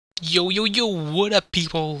Yo, yo, yo, what up,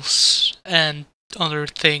 peoples? And other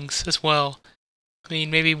things as well. I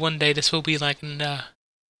mean, maybe one day this will be like an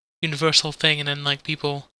universal thing, and then like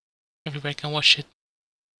everybody can watch it.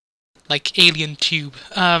 Like Alien Tube.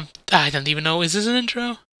 I don't even know, is this an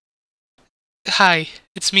intro? Hi,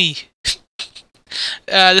 it's me.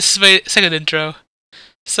 This is my second intro.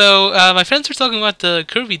 So, my friends were talking about the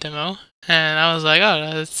Kirby demo, and I was like,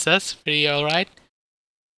 oh, that's pretty alright.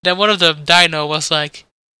 Then one of the dino was like,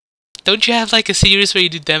 don't you have like a series where you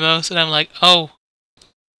do demos? And I'm like, oh,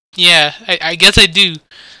 yeah, I guess I do.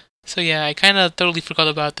 So yeah, I kind of totally forgot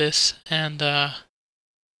about this, and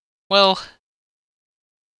well,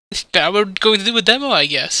 now we're going to do a demo, I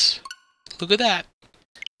guess. Look at that,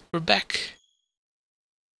 we're back.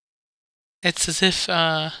 It's as if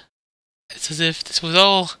this was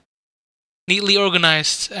all neatly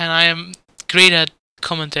organized, and I am great at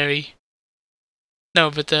commentary. No,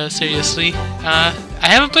 but seriously, I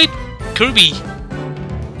haven't played Kirby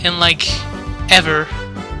in like ever.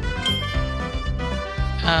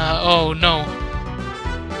 Oh no.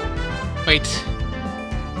 Wait.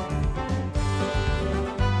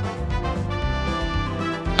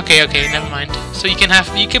 Okay, never mind. So you can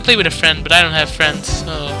play with a friend, but I don't have friends,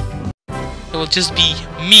 so it will just be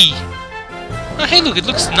me. Oh hey, look, it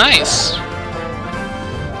looks nice.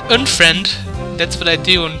 Unfriend. That's what I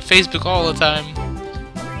do on Facebook all the time.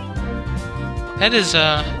 That is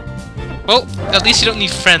well, at least you don't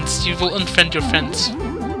need friends. You will unfriend your friends.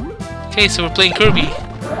 Okay, so we're playing Kirby.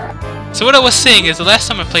 So what I was saying is the last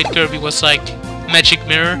time I played Kirby was like Magic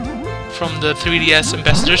Mirror from the 3DS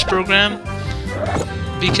Ambassadors program.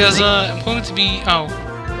 Because I'm going to be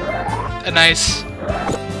a nice.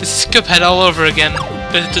 This is Cuphead all over again.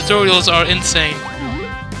 The tutorials are insane.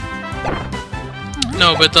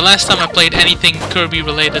 No, but the last time I played anything Kirby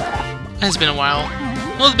related has been a while.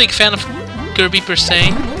 I'm not a big fan of Kirby per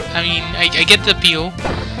se. I mean, I get the appeal.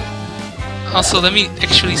 Also, let me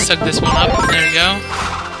actually suck this one up. There we go.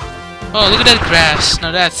 Oh, look at that grass.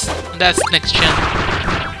 Now that's next gen.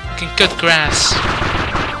 I can cut grass.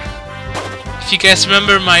 If you guys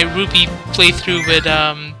remember my Rupee playthrough with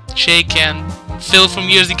Jake and Phil from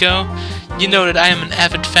years ago, you know that I am an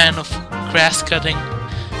avid fan of grass cutting.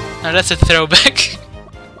 Now that's a throwback.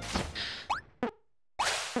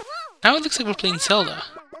 Now it looks like we're playing Zelda.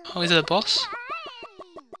 Oh, is it a boss?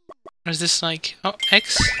 Or is this like... oh,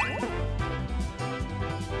 X?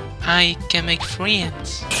 I can make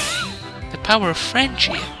friends. The power of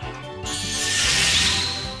friendship.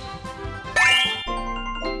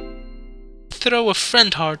 Throw a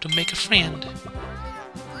friend heart to make a friend.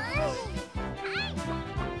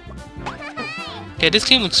 Okay, this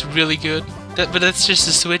game looks really good. But that's just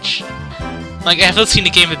the Switch. Like, I have not seen a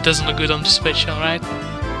game that doesn't look good on the Switch, alright?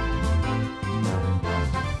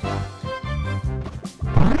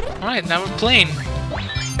 Alright, now we're playing.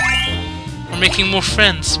 We're making more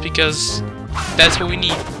friends, because that's what we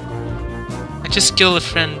need. I just killed a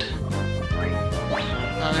friend.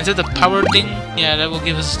 Is it the power thing? Yeah, that will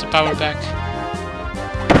give us the power back.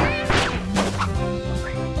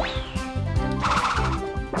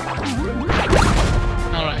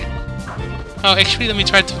 Alright. Oh, actually, let me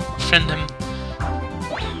try to friend him.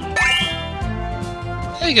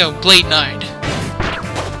 There you go, Blade Knight.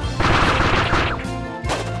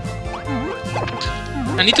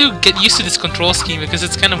 I need to get used to this control scheme because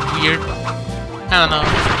it's kind of weird. I don't know.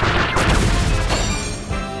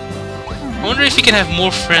 I wonder if you can have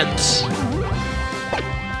more friends.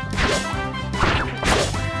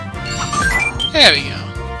 There we go.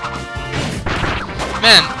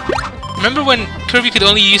 Man, remember when Kirby could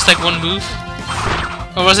only use like one move?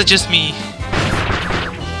 Or was it just me?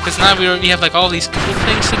 Because now we have like all these cool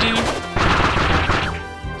things to do.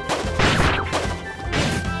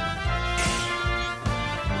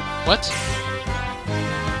 What?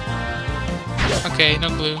 Okay, no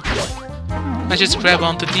glue. Let's just grab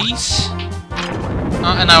onto these.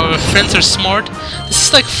 And our friends are smart. This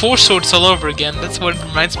is like Four Swords all over again. That's what it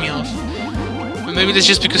reminds me of. But maybe that's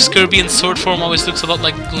just because Kirby in sword form always looks a lot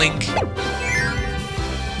like Link.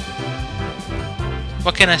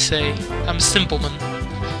 What can I say? I'm a simple man.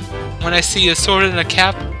 When I see a sword and a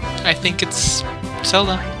cap, I think it's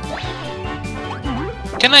Zelda.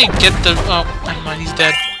 Can I get the... oh, never mind, he's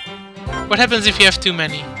dead. What happens if you have too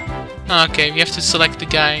many? Oh, okay, we have to select the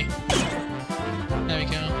guy. There we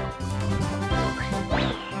go.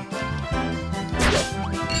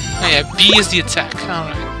 Oh yeah, B is the attack.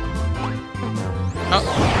 Alright.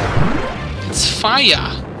 Oh. It's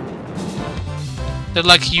fire! They're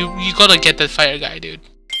like, you gotta get that fire guy, dude.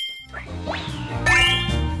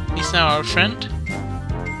 He's now our friend.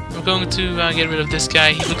 We're going to get rid of this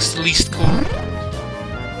guy. He looks the least cool.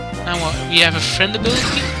 Now what? We have a friend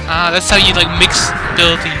ability? Ah, that's how you like mix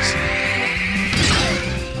abilities.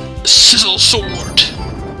 Sizzle sword!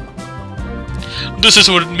 This is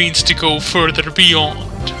what it means to go further beyond.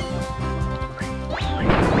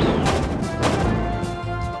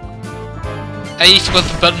 I forgot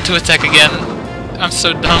the button to attack again. I'm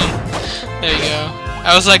so dumb. There you go.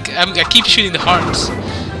 I was like, I keep shooting the hearts.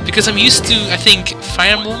 Because I'm used to, I think,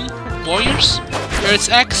 Fire Emblem Warriors? Where it's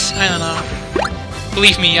X? I don't know.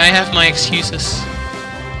 Believe me, I have my excuses.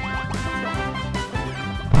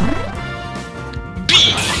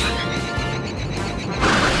 B!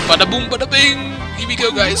 Bada boom, bada bing! Here we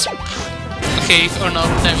go, guys. Okay, or not.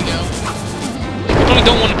 There we go. We probably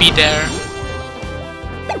don't want to be there.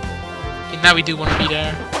 Okay, now we do want to be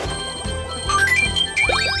there.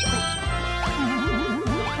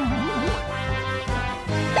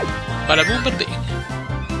 Bada boom, bada bing.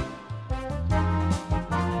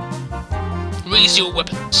 Raise your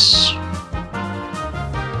weapons.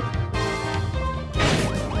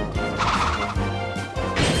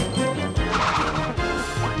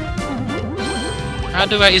 How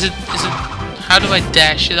do I, how do I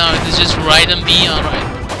dash it out? Is it just right and B? Alright.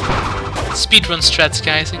 Speedrun strats,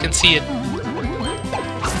 guys, I can see it.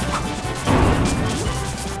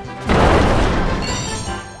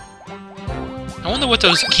 I wonder what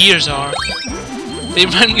those gears are. They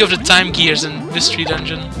remind me of the time gears in Mystery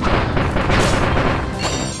Dungeon.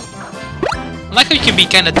 I like how you can be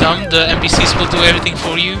kinda dumb, the NPCs will do everything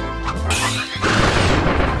for you.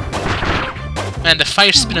 Man, the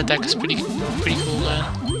fire spin attack is pretty cool, man.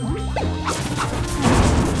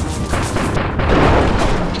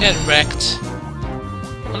 Get wrecked.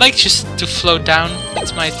 I like just to float down,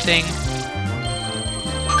 that's my thing.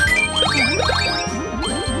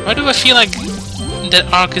 Why do I feel like that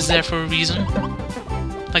arc is there for a reason?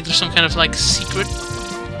 Like there's some kind of like secret?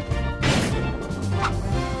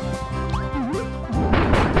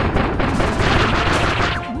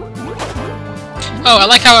 Oh, I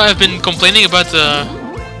like how I've been complaining about the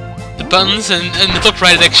buttons, and in the top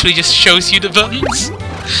right it actually just shows you the buttons.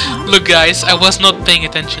 Look guys, I was not paying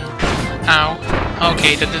attention. Ow.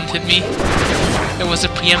 Okay, that didn't hit me. It was a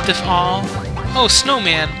preemptive aw. Oh,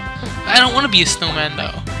 snowman. I don't want to be a snowman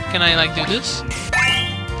though. Can I like do this?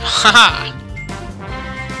 Haha!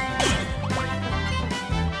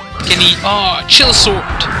 Can he... Oh, chill sword!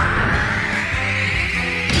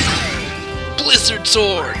 Blizzard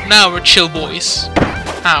sword! Now we're chill boys.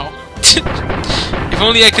 Ow. If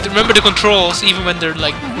only I could remember the controls even when they're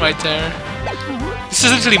like right there. This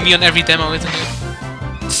is literally me on every demo, isn't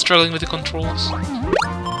it? Struggling with the controls.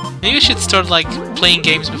 Maybe I should start like playing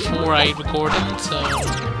games before I record them,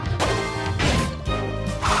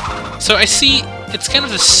 So I see it's kind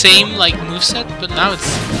of the same like moveset, but now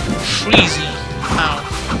it's freezy. Ow.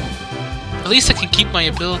 At least I can keep my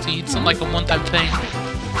ability, it's not like a one-time thing.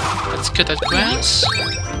 Let's cut that grass.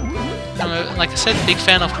 I'm, like I said, big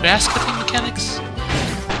fan of grass cutting mechanics.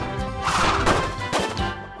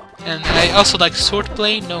 And I also like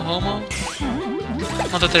swordplay, no homo.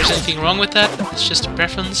 Not that there's anything wrong with that, it's just a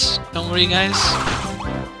preference. Don't worry guys.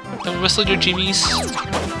 Don't wrestle your jimmies.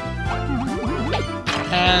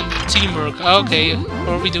 And teamwork. Okay,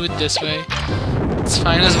 or we do it this way. It's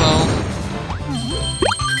fine as well.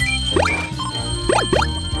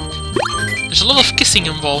 There's a lot of kissing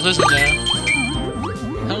involved, isn't there?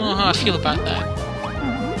 I don't know how I feel about that.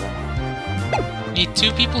 Need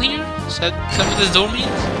two people here? Is that what this door means?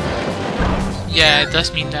 Yeah, it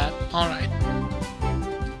does mean that. Alright.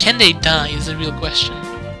 Can they die is the real question.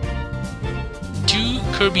 Do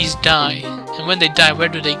Kirbys die? And when they die, where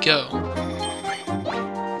do they go?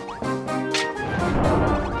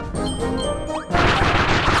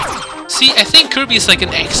 See, I think Kirby is like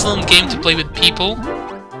an excellent game to play with people,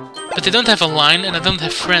 but they don't have a line and I don't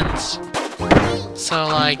have friends. So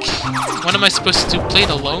like, what am I supposed to do? Play it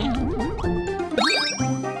alone?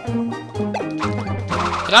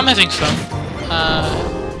 But I'm having fun.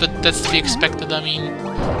 But that's to be expected. I mean,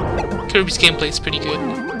 Kirby's gameplay is pretty good.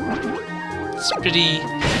 It's pretty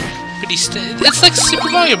it's like Super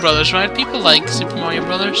Mario Brothers, right? People like Super Mario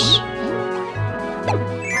Brothers,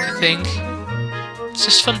 I think. It's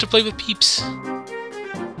just fun to play with peeps,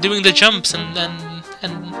 doing the jumps and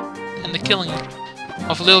the killing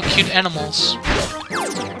of little cute animals.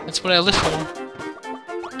 That's what I live for.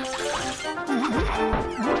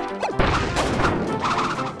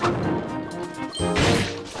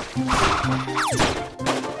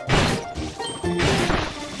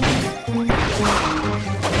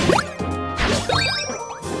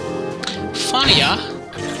 Fire?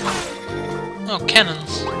 Oh,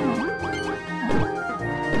 cannons.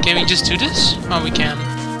 Can we just do this? Oh, we can.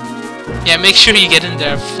 Yeah, make sure you get in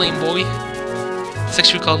there, Flame Boy. It's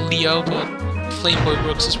actually called Leo, but Flame Boy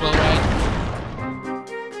works as well, right?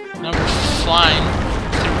 Now we're flying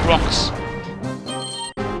through rocks.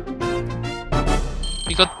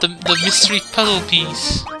 We got the mystery puzzle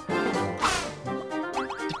piece.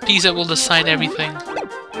 The piece that will decide everything.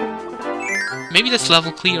 Maybe that's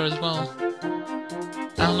level clear as well.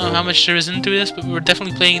 I don't know how much there is into this, but we're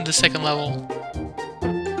definitely playing the second level.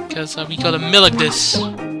 Because we gotta milk this.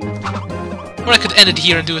 Or I could end it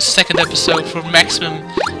here and do a second episode for maximum.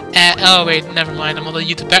 Oh wait, never mind. I'm not a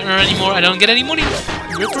YouTube partner anymore. I don't get any money.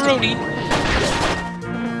 Ripperoni.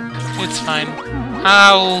 It's fine.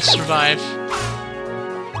 I'll survive.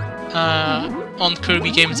 On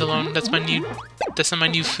Kirby games alone. That's not my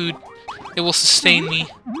new food. It will sustain me.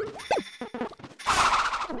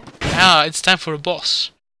 Ah, it's time for a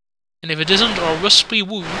boss. And if it isn't a Raspy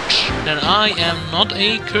Woot, then I am not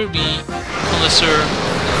a Kirby connoisseur.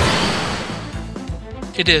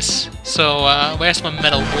 It is. So, where's my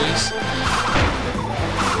medal, boys?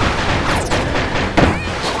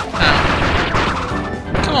 Ah.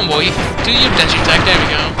 Come on, boy. Do your dash attack. There we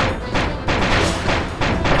go.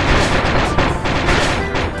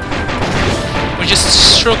 We're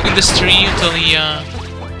just stroking this tree until he,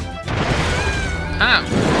 Ah.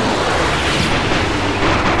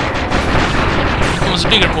 Becomes a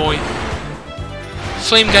bigger boy.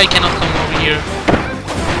 Flame guy cannot come over here.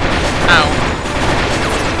 Ow.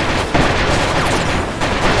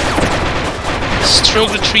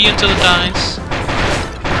 Stroke the tree until it dies.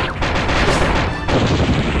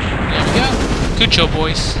 There we go. Good job,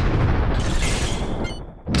 boys.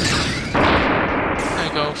 There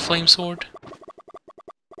we go, flame sword.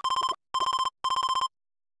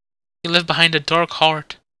 You live behind a dark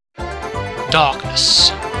heart.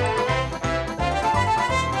 Darkness.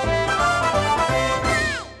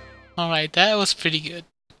 Alright, that was pretty good.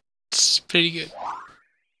 It's pretty good.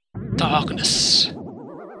 Darkness.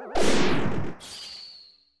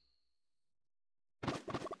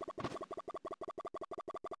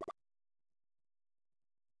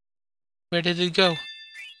 Where did it go?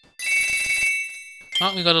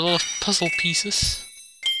 Oh, we got a lot of puzzle pieces.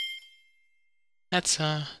 That's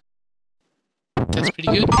pretty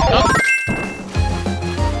good. Oh.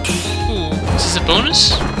 Ooh, is this a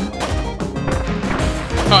bonus?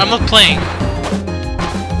 Oh, I'm not playing.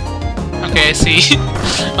 Okay, I see.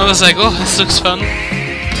 I was like, oh, this looks fun.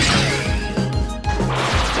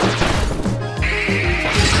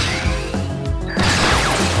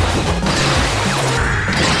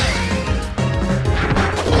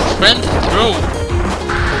 Friend throw.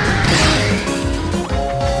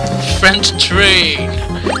 Friend train.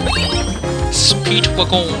 Speed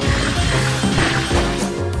wagon.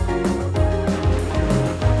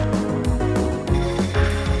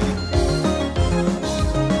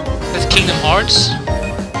 That's Kingdom Hearts.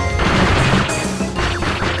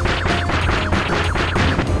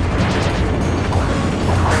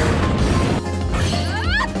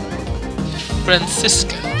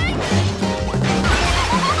 Francisca.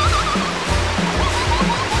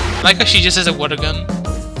 I like how she just has a water gun.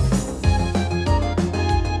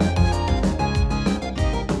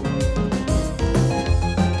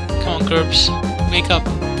 Come on, Curbs. Wake up.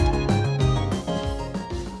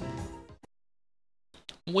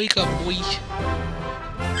 Wake up, boy.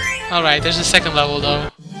 Alright, there's a second level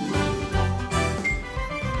though.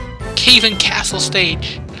 Cave and Castle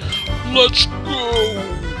stage. Let's go!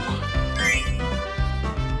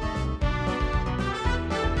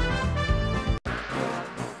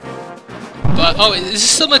 But, oh, is this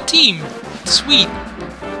still my team? Sweet.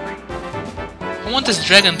 I want this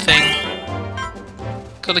dragon thing.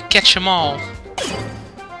 Gotta catch them all.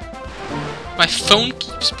 My phone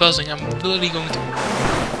keeps buzzing. I'm literally going to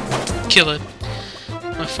kill it.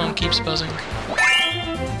 My phone keeps buzzing.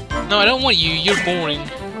 No, I don't want you. You're boring.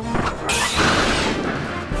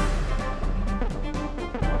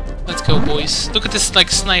 Let's go, boys. Look at this, like,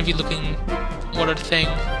 snivy looking water thing.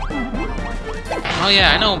 Oh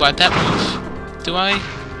yeah, I know about that move. Do I?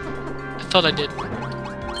 I thought I did.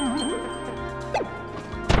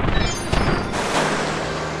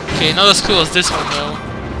 Okay, not as cool as this one though.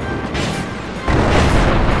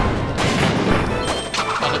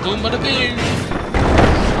 Bada boom, bada bing.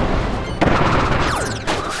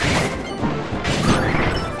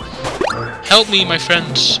 Help me, my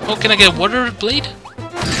friends. Oh, can I get a water blade?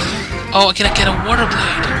 Oh, can I get a water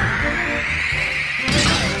blade?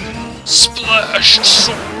 Splash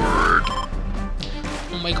sword!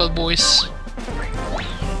 Oh my god, boys.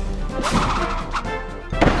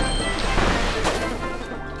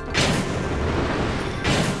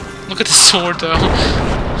 Look at the sword though.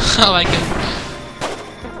 I like it.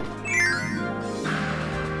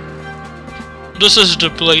 This is the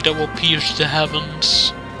blade that will pierce the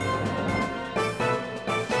heavens.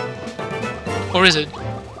 Or is it?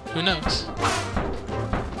 Who knows?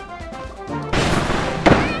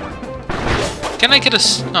 Can I get a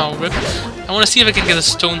oh, rip. I want to see if I can get a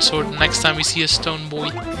stone sword next time we see a stone boy.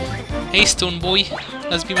 Hey, stone boy.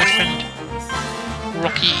 Let's be my friend.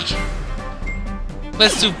 Rocky.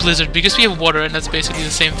 Let's do blizzard, because we have water and that's basically the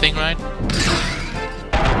same thing, right?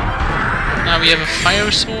 Now we have a fire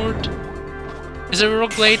sword. Is there a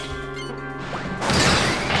rock blade?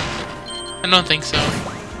 I don't think so.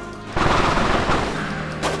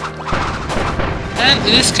 And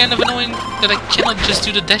it is kind of annoying that I cannot just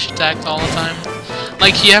do the dash attack all the time.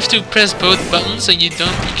 Like, you have to press both buttons and you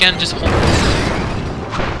can't just hold.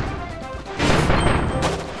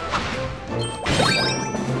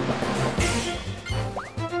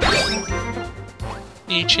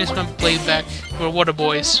 Need to change my blade back. We're water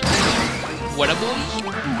boys. Water boys?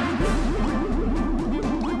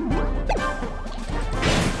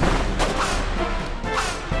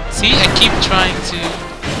 See, I keep trying to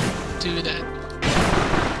do that.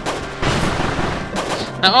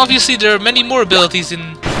 Now obviously there are many more abilities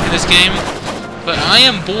in this game, but I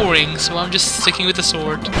am boring, so I'm just sticking with the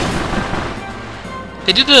sword.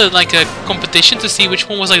 They did like a competition to see which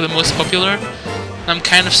one was like the most popular, and I'm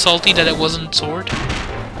kind of salty that it wasn't sword.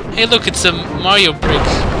 Hey look, it's a Mario brick.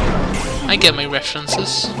 I get my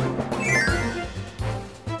references.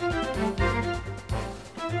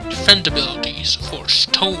 Defend abilities for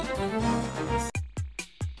stone.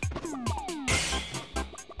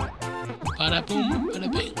 Bada boom, bada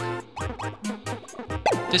bing.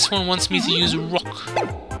 This one wants me to use rock.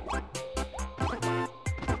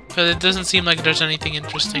 But it doesn't seem like there's anything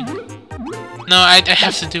interesting. No, I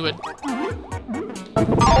have to do it.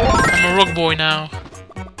 I'm a rock boy now.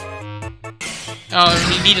 Oh,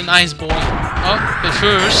 we need an ice boy. Oh, but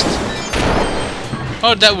first...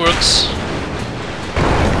 Oh, that works.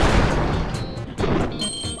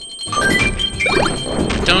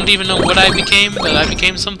 Don't even know what I became, but I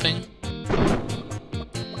became something.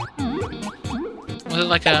 Was it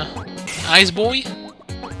like a ice boy?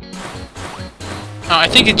 Oh, I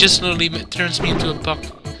think it just literally turns me into a puck.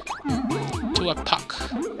 To a puck.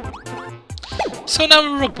 So now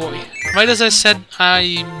I'm a rock boy. Right as I said,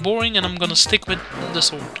 I'm boring and I'm gonna stick with the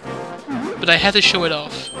sword. But I had to show it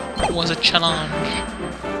off. It was a challenge.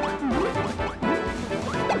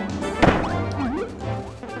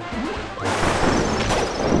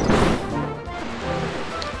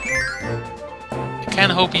 I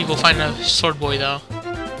kinda hope you will find a sword boy though.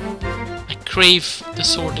 I crave the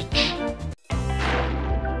swordage.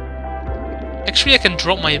 Actually, I can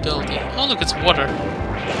drop my ability. Oh look, it's water.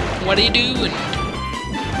 What are you doing?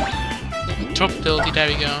 Drop ability, there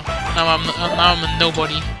we go. Now I'm a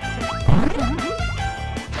nobody.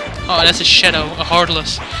 Oh, that's a shadow, a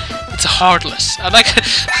heartless. It's a heartless. I like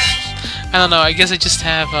I don't know, I guess I just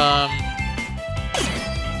have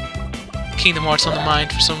Kingdom Hearts on the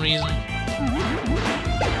mind for some reason.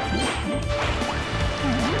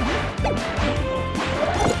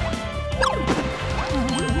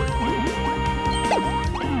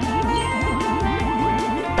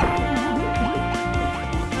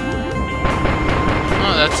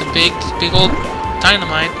 That's a big old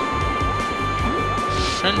dynamite.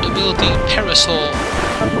 Friend ability parasol.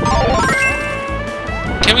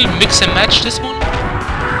 Can we mix and match this one?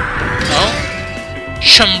 No.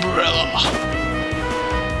 Shumbrella.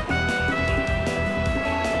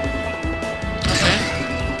 Okay.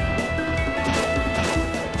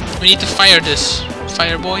 We need to fire this.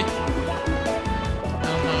 Fire boy.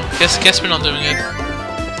 Oh, guess we're not doing it.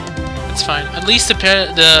 It's fine. At least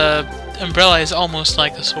the umbrella is almost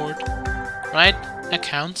like a sword, right? That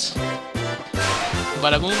counts.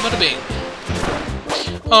 Bada boom, bada bing.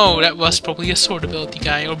 Oh, that was probably a sword ability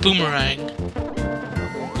guy, or boomerang.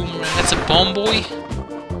 Boomerang, that's a bomb boy.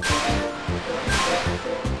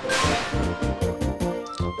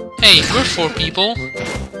 Hey, we're 4 people.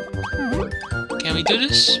 Can we do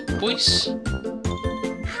this, boys?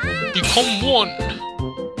 Become 1.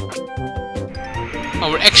 Oh,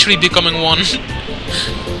 we're actually becoming 1.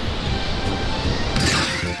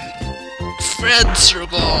 Red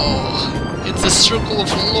circle! It's a circle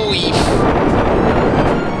of life!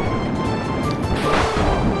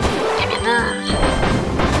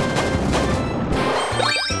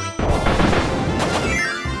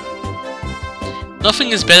 Nothing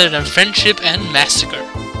is better than friendship and massacre.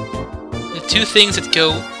 The 2 things that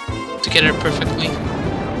go together perfectly.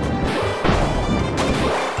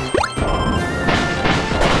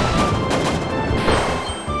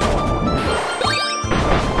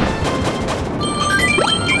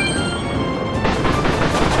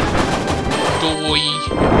 boy.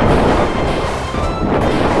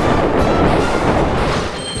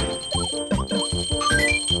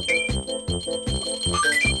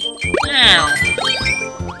 Now,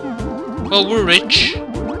 well, we're rich,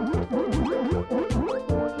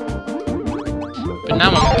 but now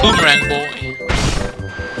I'm a boomerang boy,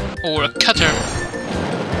 or a cutter.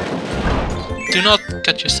 Do not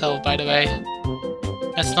cut yourself, by the way.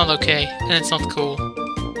 That's not okay, and it's not cool.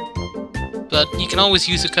 But you can always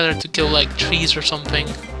use a cutter to kill, like, trees or something.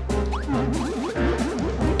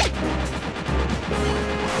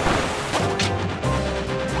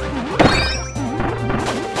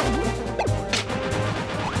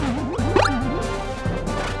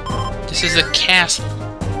 This is a castle.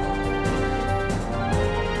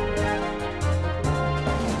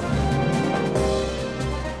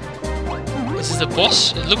 This is a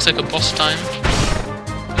boss. It looks like a boss time.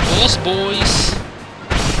 Boss boys.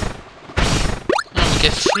 Oh, we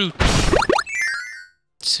get fruit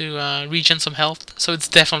to regen some health. So it's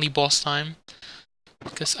definitely boss time.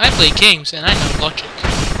 Because I play games and I know logic.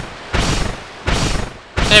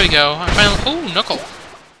 There we go. I finally. Oh, Knuckle.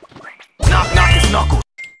 Knock, knock, it's Knuckle.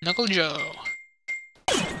 Knuckle Joe.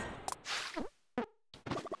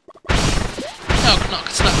 Knock, knock,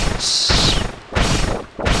 it's Knuckles.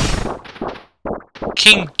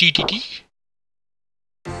 King DDD.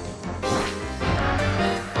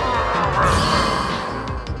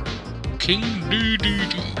 King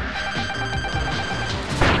DDD.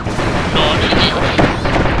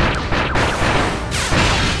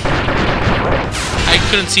 I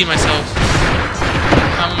couldn't see myself.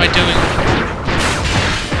 How am I doing?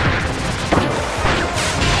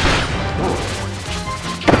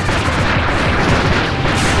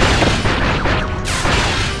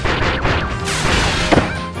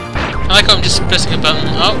 I like how I'm just pressing a button.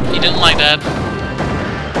 Oh, he didn't like that.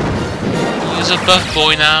 He's a buff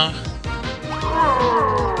boy now.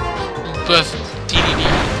 Buff DDD.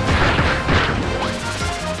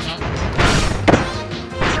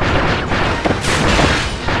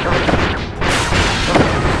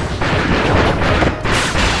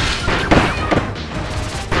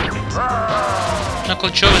 Knuckle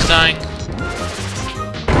Joe is dying.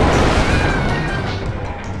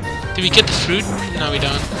 Did we get the fruit? No, we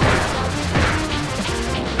don't.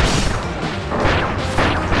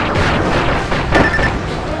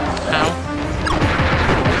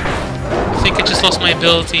 I think I just lost my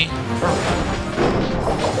ability.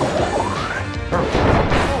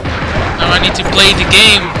 Now I need to play the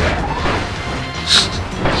game.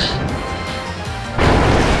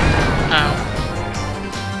 Ow.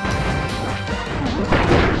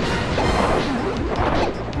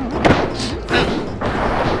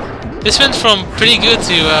 This went from pretty good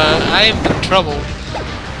to I am in trouble.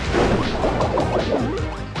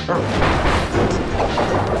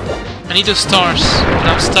 I need those stars, but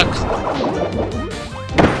I'm stuck.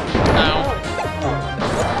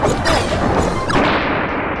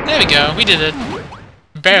 There we go, we did it.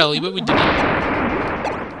 Barely, but we did it.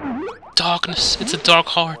 Darkness, it's a dark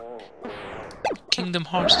heart. Kingdom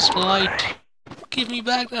Hearts is light. Give me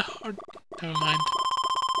back that heart. Never mind.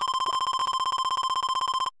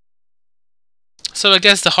 So I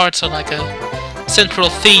guess the hearts are like a central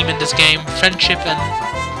theme in this game. Friendship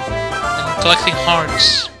and collecting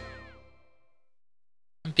hearts.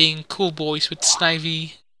 And being cool boys with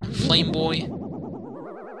Snivy, Flame Boy,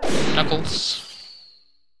 Knuckles.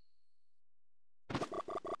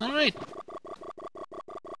 Alright.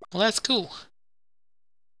 Well, that's cool.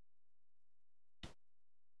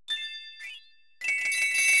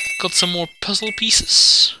 Got some more puzzle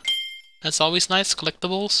pieces. That's always nice,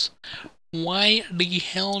 collectibles. Why the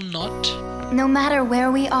hell not? No matter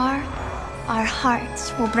where we are, our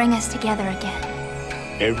hearts will bring us together again.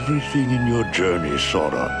 Everything in your journey,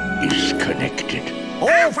 Sora, is connected.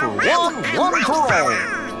 All for one for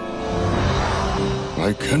all.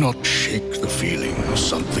 I cannot shake the feeling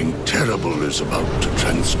something terrible is about to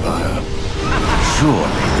transpire.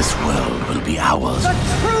 Surely this world will be ours. The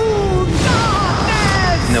true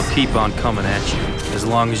darkness! And they'll keep on coming at you, as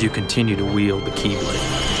long as you continue to wield the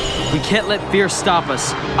Keyblade. We can't let fear stop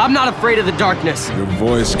us. I'm not afraid of the darkness. Your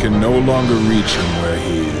voice can no longer reach him where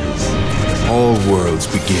he is. All worlds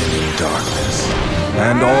begin in darkness,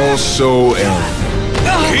 and all so end.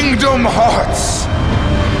 Kingdom Hearts!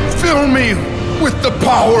 Fill me with the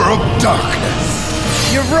power of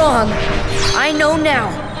darkness! You're wrong. I know now,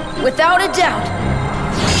 without a doubt.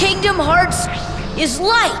 Kingdom Hearts is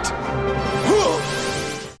light!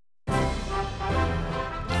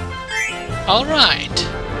 Alright.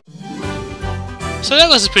 So that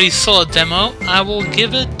was a pretty solid demo. I will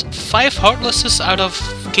give it 5 Heartlesses out of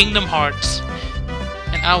Kingdom Hearts.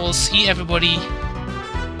 And and I will see everybody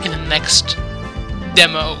in the next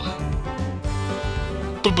demo.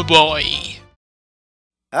 Bye-bye.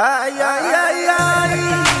 Ay, ay, ay,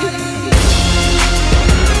 ay.